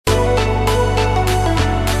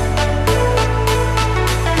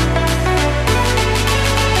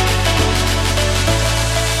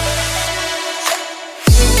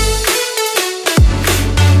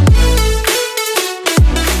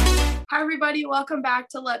everybody. Welcome back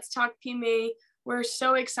to Let's Talk PMA. We're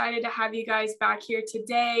so excited to have you guys back here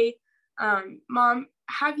today. Mom,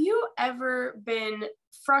 have you ever been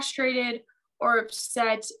frustrated or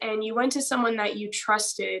upset and you went to someone that you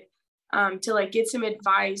trusted to get some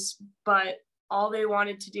advice, but all they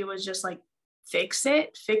wanted to do was just fix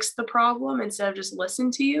the problem instead of just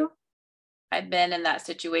listen to you? I've been in that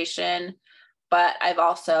situation, but I've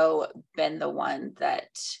also been the one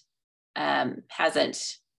that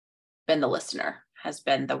hasn't been the listener, has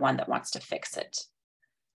been the one that wants to fix it.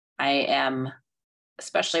 I am,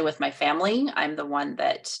 especially with my family, I'm the one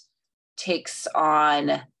that takes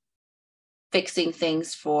on fixing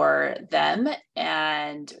things for them.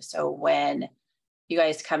 And so when you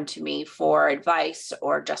guys come to me for advice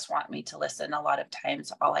or just want me to listen, a lot of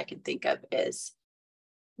times all I can think of is,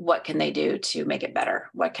 what can they do to make it better?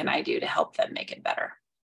 What can I do to help them make it better?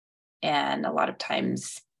 And a lot of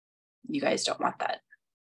times you guys don't want that.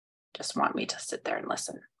 Just want me to sit there and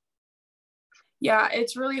listen. Yeah,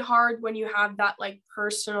 it's really hard when you have that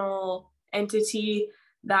personal entity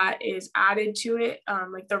that is added to it,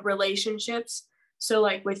 the relationships. So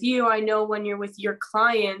with you, I know when you're with your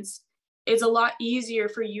clients, it's a lot easier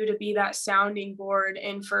for you to be that sounding board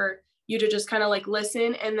and for you to just kind of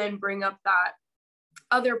listen and then bring up that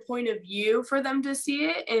other point of view for them to see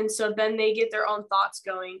it. And so then they get their own thoughts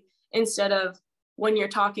going, instead of when you're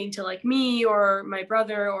talking to me or my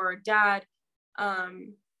brother or dad,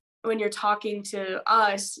 when you're talking to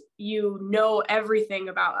us, you know everything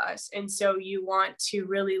about us. And so you want to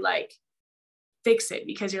really fix it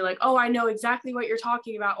because you're oh, I know exactly what you're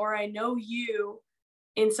talking about, or I know you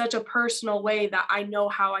in such a personal way that I know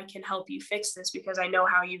how I can help you fix this because I know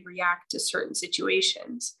how you react to certain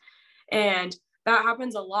situations. And that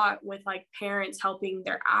happens a lot with parents helping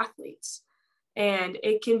their athletes. And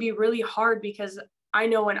it can be really hard because I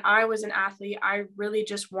know when I was an athlete, I really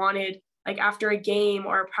just wanted, after a game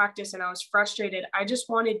or a practice and I was frustrated, I just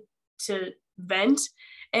wanted to vent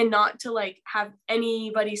and not to have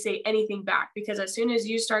anybody say anything back, because as soon as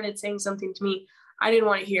you started saying something to me, I didn't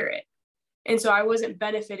want to hear it. And so I wasn't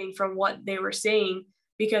benefiting from what they were saying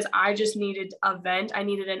because I just needed a vent. I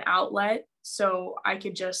needed an outlet so I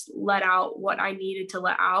could just let out what I needed to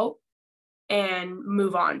let out and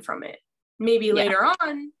move on from it. Maybe later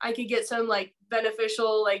on I could get some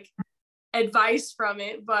beneficial advice from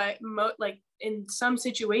it, but in some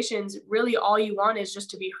situations, really all you want is just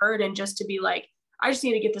to be heard and just to be I just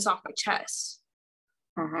need to get this off my chest.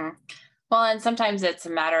 Mm-hmm. Well, and sometimes it's a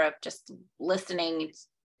matter of just listening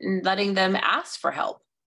and letting them ask for help.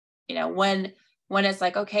 When it's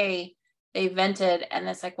okay, they vented and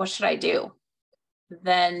it's what should I do?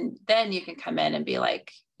 Then you can come in and be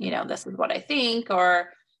this is what I think, or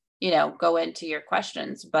go into your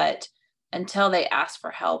questions. But until they ask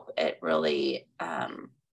for help, it really,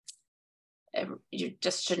 you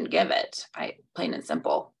just shouldn't give it. Plain and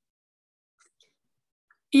simple.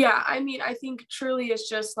 Yeah. I mean, I think truly it's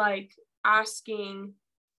just asking,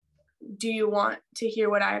 do you want to hear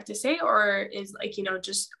what I have to say? Or is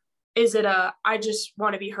is it I just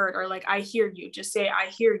want to be heard, or I hear you, just say, I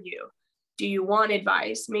hear you. Do you want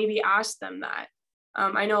advice? Maybe ask them that.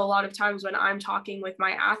 I know a lot of times when I'm talking with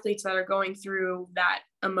my athletes that are going through that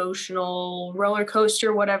emotional roller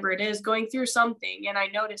coaster, whatever it is, going through something, and I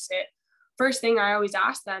notice it, first thing I always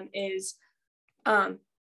ask them is,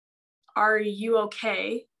 are you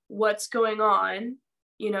okay? What's going on?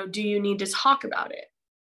 Do you need to talk about it?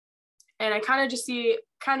 And I kind of just see,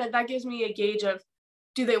 that gives me a gauge of,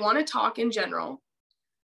 do they want to talk in general?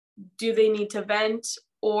 Do they need to vent,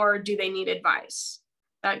 or do they need advice?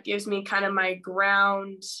 That gives me kind of my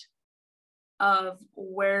ground of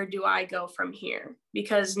where do I go from here?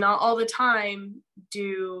 Because not all the time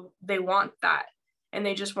do they want that. And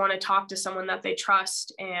they just want to talk to someone that they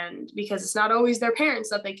trust. And because it's not always their parents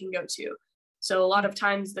that they can go to. So a lot of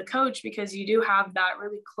times the coach, because you do have that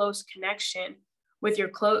really close connection with your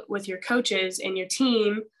coaches and your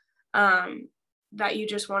team, that you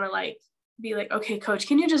just want to be okay, coach,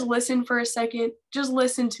 can you just listen for a second? Just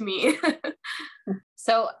listen to me.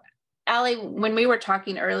 So, Allie, when we were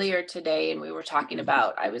talking earlier today and we were talking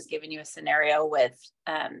about, I was giving you a scenario with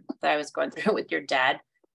that I was going through with your dad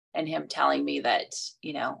and him telling me that,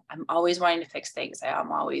 I'm always wanting to fix things.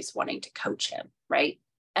 I'm always wanting to coach him. Right.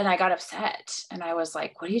 And I got upset and I was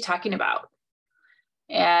like, what are you talking about?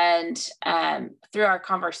 And through our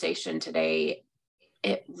conversation today,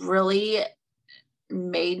 it really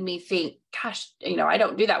made me think, gosh, I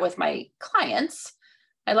don't do that with my clients.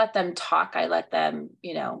 I let them talk. I let them,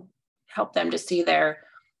 help them to see their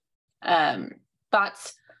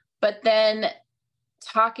thoughts. But then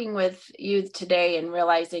talking with you today and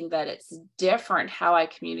realizing that it's different how I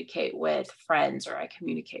communicate with friends or I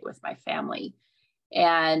communicate with my family,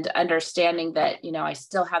 and understanding that, I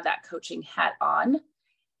still have that coaching hat on.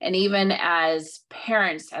 And even as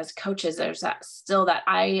parents, as coaches, there's that still that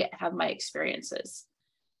I have my experiences,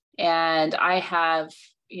 and I have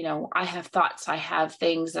thoughts, I have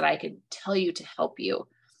things that I could tell you to help you.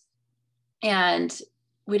 And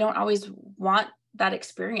we don't always want that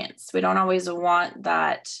experience. We don't always want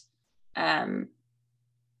that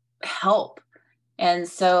help. And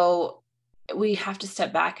so we have to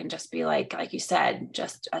step back and just be like you said,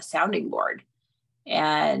 just a sounding board.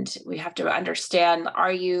 And we have to understand,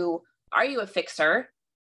 are you a fixer?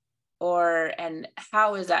 And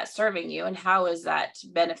how is that serving you? And how is that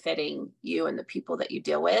benefiting you and the people that you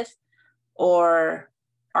deal with? Or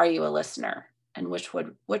are you a listener? And which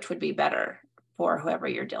would be better for whoever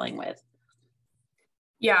you're dealing with?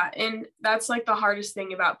 Yeah. And that's like the hardest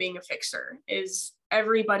thing about being a fixer is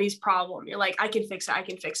everybody's problem. You're like, I can fix it. I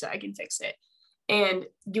can fix it. I can fix it. And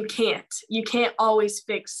you can't always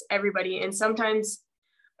fix everybody. And sometimes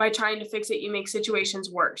by trying to fix it, you make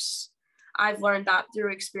situations worse. I've learned that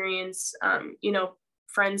through experience,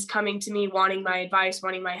 friends coming to me, wanting my advice,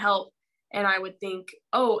 wanting my help. And I would think,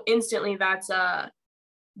 oh, instantly that's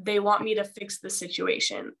they want me to fix the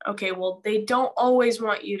situation. Okay, well, they don't always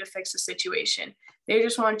want you to fix a situation. They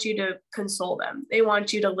just want you to console them. They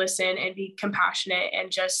want you to listen and be compassionate and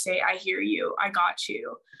just say, I hear you. I got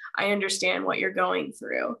you. I understand what you're going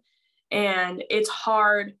through. And it's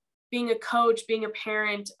hard being a coach, being a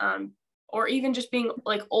parent, or even just being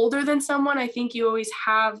like older than someone. I think you always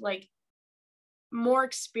have like more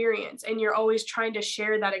experience and you're always trying to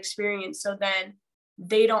share that experience. So then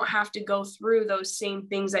they don't have to go through those same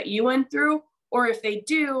things that you went through. Or if they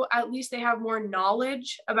do, at least they have more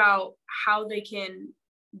knowledge about how they can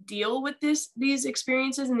deal with these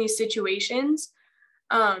experiences and these situations.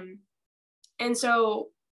 And so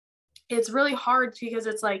it's really hard because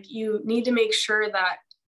it's like, you need to make sure that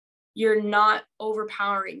you're not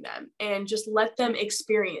overpowering them and just let them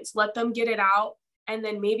experience, let them get it out. And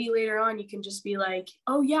then maybe later on you can just be like,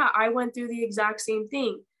 oh yeah, I went through the exact same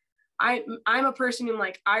thing. I'm a person who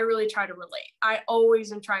I really try to relate. I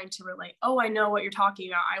always am trying to relate. Oh, I know what you're talking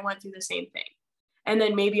about. I went through the same thing. And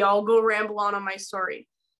then maybe I'll go ramble on my story.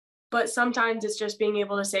 But sometimes it's just being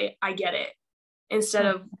able to say, I get it, instead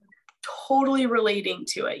of totally relating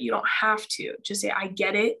to it. You don't have to just say, I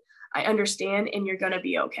get it. I understand, and you're going to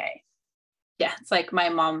be okay. Yeah. It's like my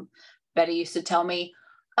mom, Betty, used to tell me,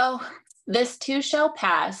 oh, this too shall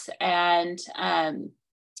pass. And,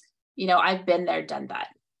 I've been there, done that.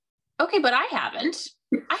 Okay, but I haven't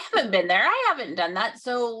been there. I haven't done that.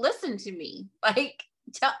 So listen to me. I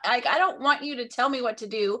don't want you to tell me what to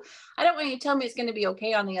do. I don't want you to tell me it's going to be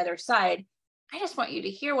okay on the other side. I just want you to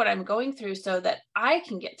hear what I'm going through so that I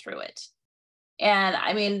can get through it. And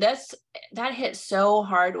I mean, that hit so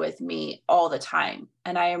hard with me all the time.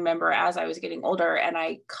 And I remember as I was getting older and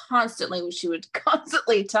she would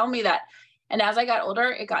constantly tell me that. And as I got older,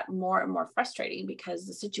 it got more and more frustrating because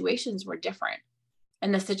the situations were different.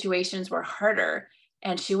 And the situations were harder,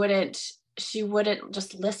 and she wouldn't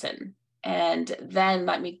just listen. And then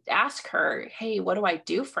let me ask her, hey, what do I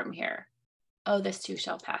do from here? Oh, this too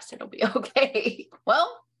shall pass. It'll be okay.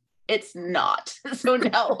 Well, it's not. So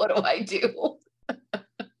now what do I do?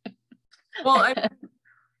 Well,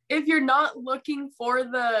 if you're not looking for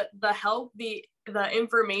the help, the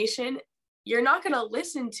information, you're not going to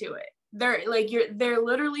listen to it. They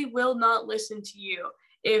literally will not listen to you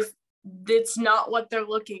if it's not what they're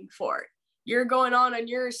looking for. You're going on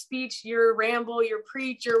your speech, your ramble, your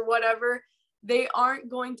preach, or whatever. They aren't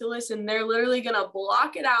going to listen. They're literally going to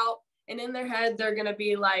block it out. And in their head, they're going to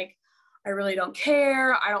be like, I really don't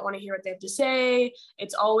care. I don't want to hear what they have to say.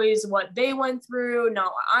 It's always what they went through,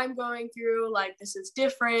 not what I'm going through. Like, this is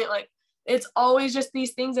different. Like, it's always just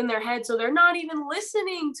these things in their head. So they're not even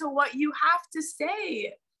listening to what you have to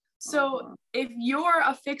say. So if you're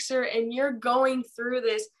a fixer and you're going through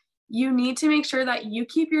this, you need to make sure that you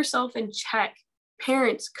keep yourself in check.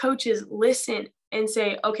 Parents, coaches, listen and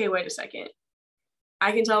say, okay, wait a second.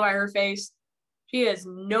 I can tell by her face, she has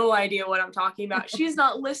no idea what I'm talking about. She's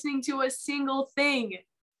not listening to a single thing.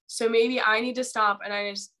 So maybe I need to stop and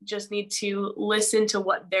I just need to listen to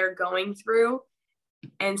what they're going through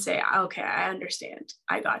and say, okay, I understand.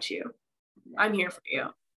 I got you. I'm here for you.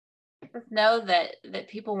 Just know that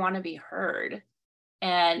people want to be heard.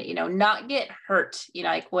 And, not get hurt,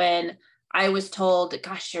 like when I was told,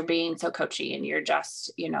 gosh, you're being so coachy and you're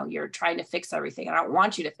just, you're trying to fix everything. I don't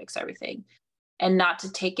want you to fix everything. And not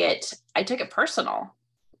to take it, I took it personal.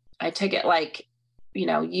 I took it like,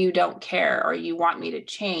 you don't care or you want me to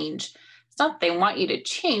change. It's not that they want you to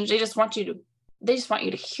change. They just want you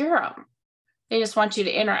to hear them. They just want you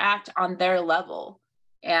to interact on their level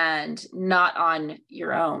and not on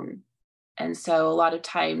your own. And so a lot of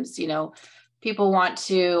times, people want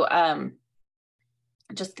to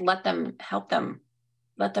just let them talk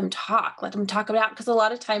about, because a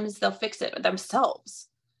lot of times they'll fix it themselves.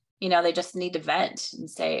 They just need to vent and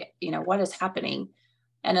say, what is happening?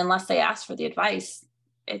 And unless they ask for the advice,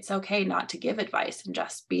 it's okay not to give advice and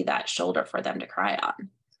just be that shoulder for them to cry on.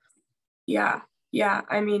 Yeah. Yeah.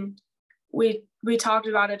 I mean, we talked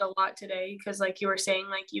about it a lot today because like you were saying,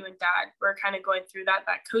 like you and dad were kind of going through that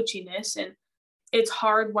coachiness, and it's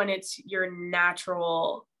hard when it's your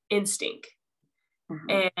natural instinct.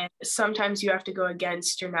 Mm-hmm. And sometimes you have to go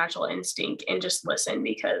against your natural instinct and just listen,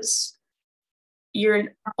 because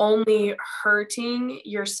you're only hurting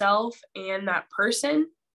yourself and that person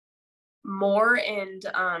more, and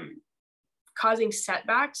causing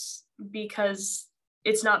setbacks because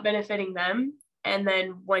it's not benefiting them. And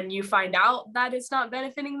then when you find out that it's not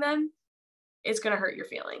benefiting them, it's going to hurt your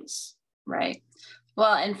feelings. Right.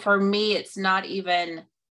 Well, and for me, it's not even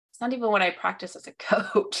when I practice as a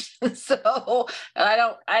coach. So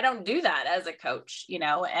I don't do that as a coach,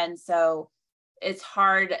 and so it's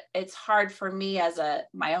hard for me as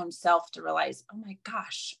my own self to realize, oh my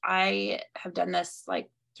gosh, I have done this like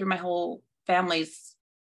through my whole family's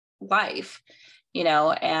life,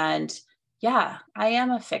 and yeah, I am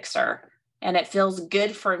a fixer, and it feels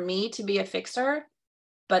good for me to be a fixer,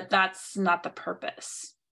 but that's not the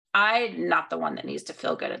purpose. I'm not the one that needs to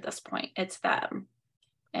feel good at this point. It's them.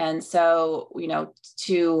 And so,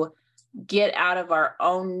 to get out of our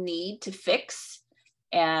own need to fix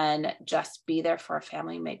and just be there for our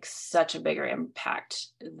family makes such a bigger impact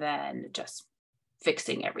than just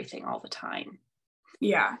fixing everything all the time.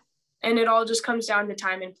 Yeah. And it all just comes down to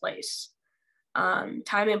time and place. Time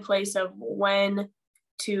and place of when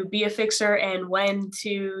to be a fixer and when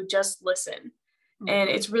to just listen. Mm-hmm. And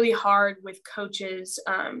it's really hard with coaches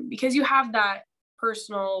because you have that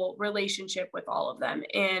personal relationship with all of them.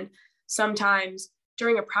 And sometimes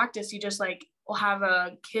during a practice, you just will have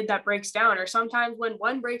a kid that breaks down, or sometimes when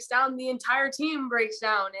one breaks down, the entire team breaks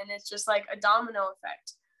down, and it's just like a domino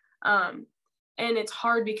effect. And it's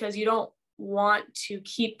hard because you don't want to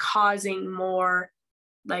keep causing more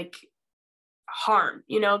harm,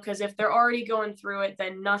 because if they're already going through it,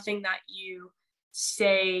 then nothing that you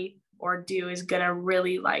say or do is going to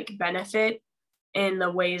really benefit in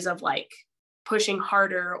the ways of pushing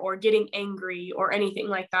harder or getting angry or anything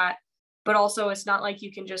like that. But also it's not like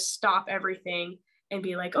you can just stop everything and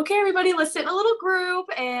be like, okay, everybody, let's sit in a little group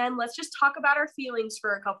and let's just talk about our feelings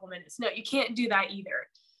for a couple minutes. No, you can't do that either.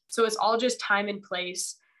 So it's all just time and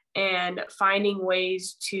place and finding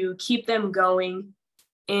ways to keep them going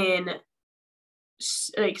in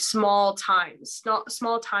small time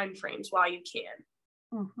frames while you can.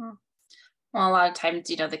 Mm-hmm. Well, a lot of times,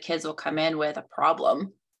 the kids will come in with a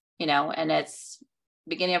problem, and it's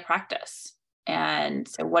beginning of practice. And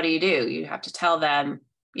so what do? You have to tell them,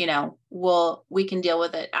 well, we can deal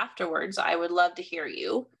with it afterwards. I would love to hear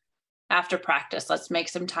you after practice. Let's make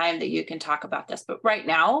some time that you can talk about this. But right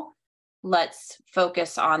now, let's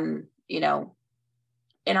focus on,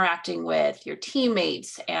 interacting with your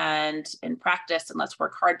teammates and in practice, and let's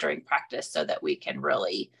work hard during practice so that we can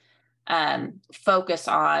really focus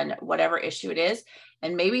on whatever issue it is.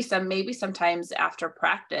 And maybe sometimes after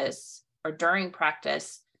practice or during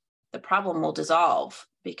practice, the problem will dissolve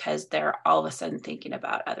because they're all of a sudden thinking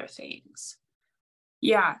about other things.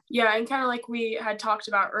 Yeah. And kind of like we had talked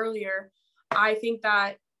about earlier, I think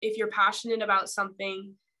that if you're passionate about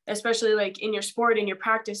something, especially in your sport, in your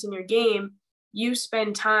practice, in your game, you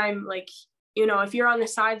spend time if you're on the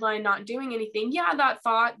sideline not doing anything, that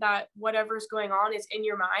thought that whatever's going on is in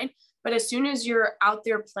your mind. But as soon as you're out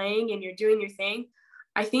there playing and you're doing your thing,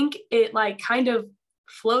 I think it kind of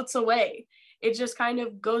floats away. It just kind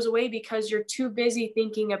of goes away because you're too busy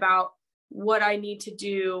thinking about what I need to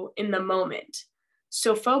do in the moment.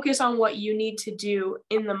 So focus on what you need to do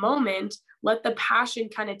in the moment. Let the passion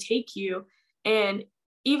kind of take you. And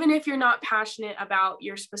even if you're not passionate about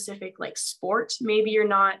your specific sport, maybe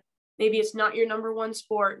it's not your number one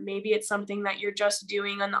sport. Maybe it's something that you're just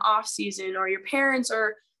doing on the off season, or your parents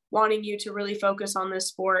are wanting you to really focus on this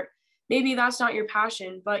sport. Maybe that's not your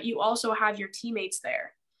passion, but you also have your teammates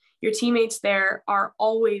there. Your teammates there are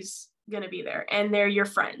always going to be there, and they're your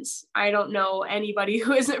friends. I don't know anybody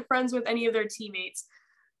who isn't friends with any of their teammates.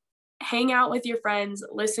 Hang out with your friends,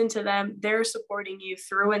 listen to them. They're supporting you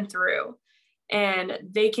through and through, and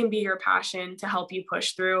they can be your passion to help you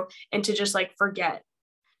push through and to just forget.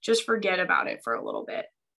 just forget about it for a little bit.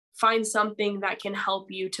 Find something that can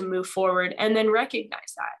help you to move forward, and then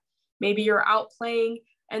recognize that. Maybe you're out playing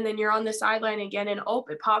and then you're on the sideline again, and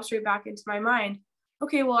it pops right back into my mind.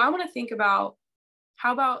 Okay, well, I want to think about,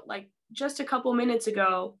 how about like just a couple minutes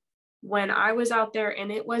ago when I was out there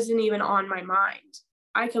and it wasn't even on my mind.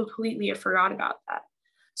 I completely forgot about that.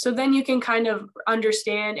 So then you can kind of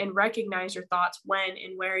understand and recognize your thoughts when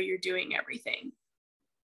and where you're doing everything.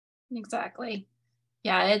 Exactly.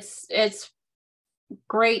 Yeah, it's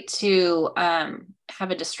great to have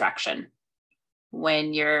a distraction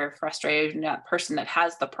when you're frustrated and that person that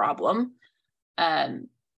has the problem.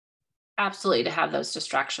 Absolutely, to have those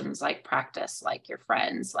distractions like practice, like your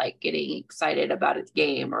friends, like getting excited about a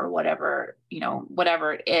game or whatever,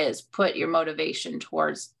 whatever it is, put your motivation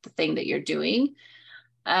towards the thing that you're doing.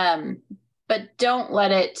 But don't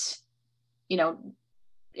let it,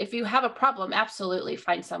 if you have a problem, absolutely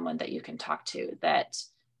find someone that you can talk to that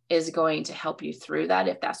is going to help you through that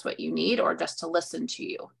if that's what you need, or just to listen to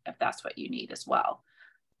you if that's what you need as well.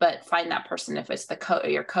 But find that person, if it's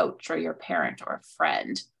your coach or your parent or a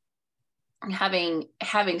friend, having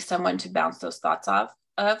someone to bounce those thoughts off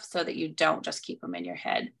of, so that you don't just keep them in your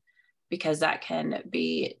head, because that can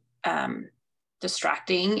be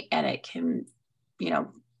distracting, and it can,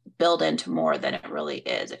 build into more than it really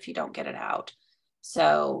is if you don't get it out.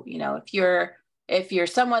 So, if you're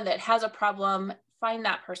someone that has a problem, find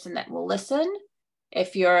that person that will listen.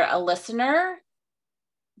 If you're a listener,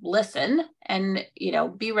 listen and,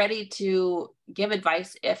 be ready to give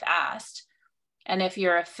advice if asked. And if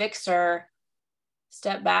you're a fixer,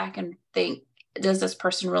 step back and think, does this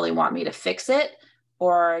person really want me to fix it?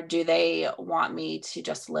 Or do they want me to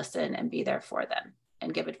just listen and be there for them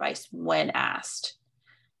and give advice when asked?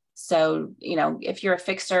 So, if you're a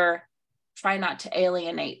fixer, try not to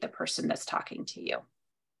alienate the person that's talking to you,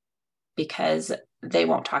 because they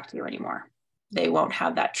won't talk to you anymore. They won't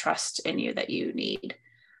have that trust in you that you need.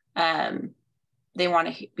 They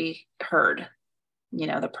want to be heard.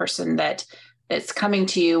 The person that's coming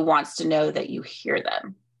to you wants to know that you hear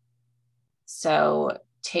them. So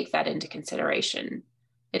take that into consideration.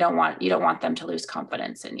 You don't want them to lose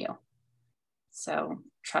confidence in you. So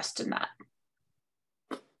trust in that.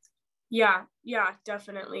 Yeah,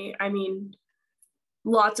 definitely. I mean,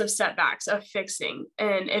 lots of setbacks of fixing,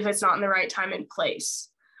 and if it's not in the right time and place.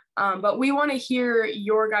 But we want to hear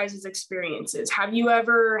your guys' experiences. Have you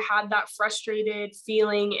ever had that frustrated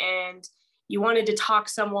feeling and you wanted to talk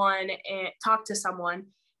to someone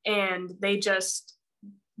and they just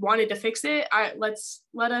wanted to fix it?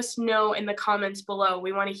 Let us know in the comments below.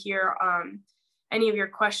 We want to hear any of your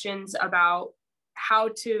questions about how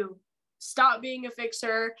to stop being a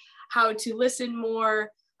fixer, how to listen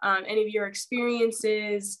more, any of your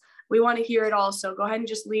experiences. We want to hear it all. So go ahead and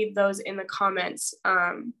just leave those in the comments,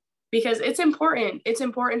 because it's important. It's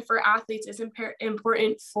important for athletes. It's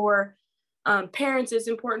important for parents. It's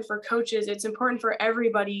important for coaches. It's important for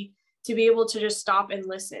everybody to be able to just stop and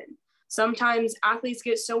listen. Sometimes athletes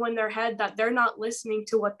get so in their head that they're not listening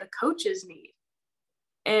to what the coaches need.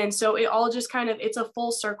 And so it all just it's a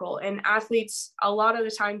full circle, and athletes a lot of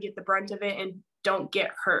the time get the brunt of it and don't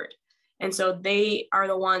get heard. And so they are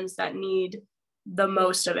the ones that need the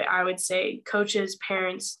most of it. I would say coaches,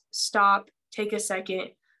 parents, stop, take a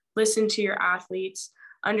second, listen to your athletes,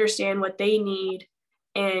 understand what they need,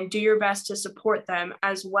 and do your best to support them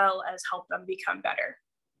as well as help them become better.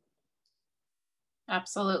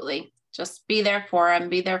 Absolutely. Just be there for them,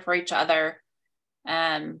 be there for each other.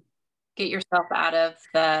 Get yourself out of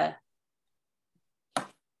the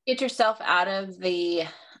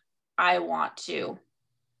I want to,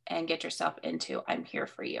 and get yourself into I'm here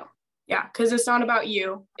for you. Yeah, because it's not about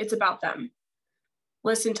you, it's about them.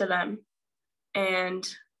 Listen to them. And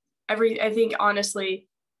I think honestly,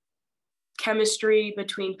 chemistry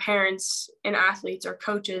between parents and athletes, or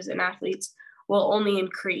coaches and athletes, will only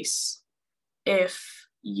increase if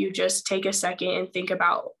you just take a second and think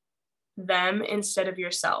about them instead of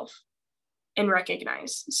yourself, and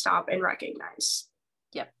stop and recognize.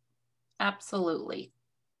 Yep, absolutely.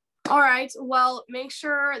 All right. Well, make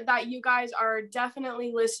sure that you guys are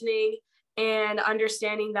definitely listening and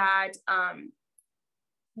understanding that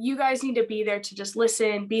you guys need to be there to just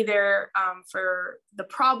listen, be there for the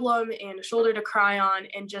problem and a shoulder to cry on,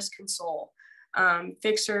 and just console.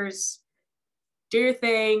 Fixers, do your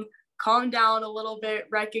thing, calm down a little bit,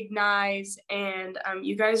 recognize, and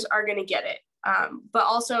you guys are going to get it. But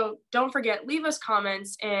also, don't forget, leave us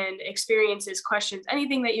comments and experiences, questions,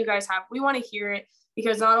 anything that you guys have. We want to hear it,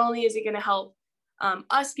 because not only is it going to help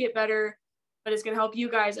us get better, but it's going to help you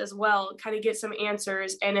guys as well kind of get some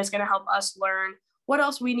answers, and it's going to help us learn what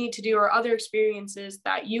else we need to do or other experiences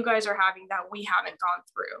that you guys are having that we haven't gone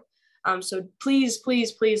through. So please,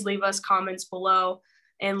 please, please leave us comments below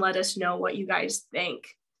and let us know what you guys think.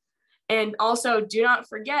 And also, do not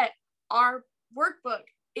forget, our workbook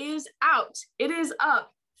is out. It is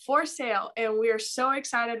up for sale, and we are so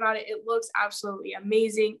excited about it. It looks absolutely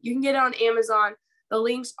amazing. You can get it on Amazon. The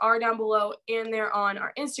links are down below, and they're on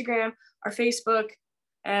our Instagram, our Facebook,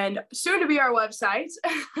 and soon to be our website.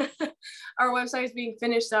 Our website is being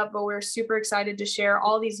finished up, but we're super excited to share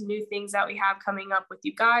all these new things that we have coming up with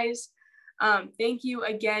you guys. Thank you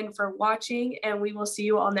again for watching, and we will see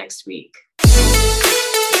you all next week.